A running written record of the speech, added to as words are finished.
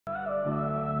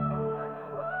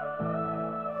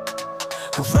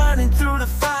Running through the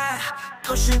fire,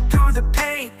 pushing through the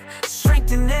pain,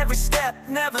 strength in every step,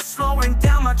 never slowing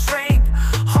down my train.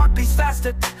 Heart beats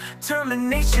faster,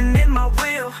 determination in my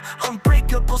will,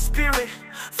 unbreakable spirit,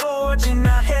 forging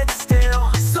ahead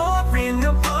still. Soaring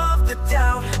above the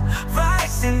doubt,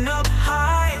 rising up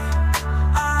high.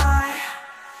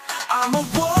 I'm a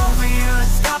warrior,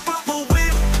 unstoppable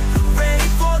will, ready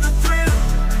for the thrill.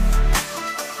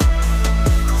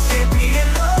 Champion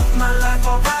of my life,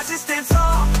 I'll rise and stand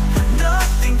tall.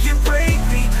 Nothing can break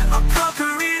me, I'll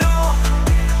conquer it all.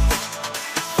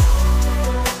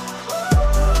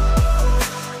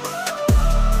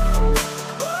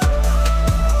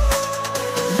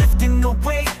 Lifting the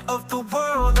weight of the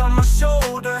world on my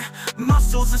shoulder,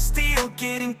 muscles of steel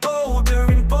getting bolder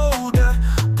and bolder.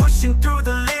 Pushing through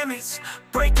the limits,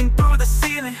 breaking through the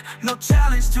ceiling. No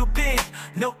challenge too big,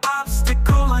 no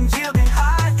obstacle unyielding.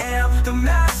 I am the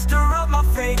master of my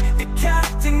fate, the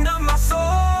captain of my soul.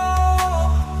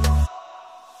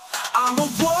 I'm a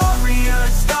warrior,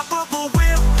 unstoppable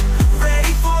will,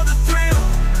 ready for the thrill.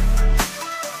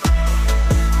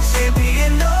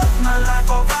 Champion of my life,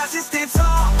 I'll rise and stand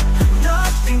tall.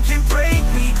 Nothing can break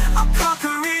me, I'll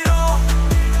conquer it all.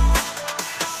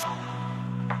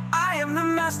 I am the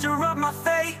master of my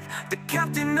fate, the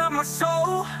captain of my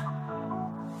soul.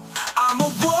 I'm a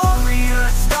warrior,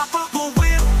 unstoppable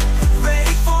will,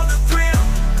 ready for the thrill.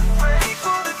 Ready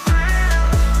for the thrill.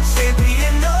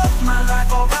 Champion of my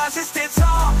life, I'll rise and stand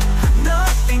tall.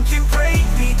 Nothing can break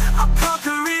me, I'll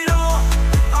conquer it all.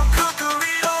 I'll conquer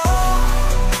it all.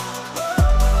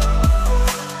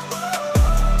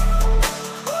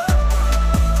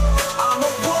 I'm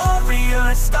a warrior,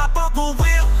 unstoppable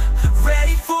will,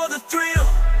 ready for the thrill.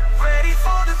 Ready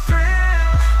for the thrill.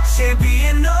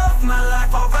 Champion of my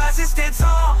life, I'll rise and stand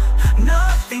tall.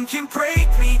 Nothing can break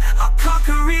me, I'll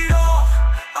conquer it all.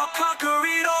 I'll conquer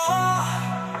it all.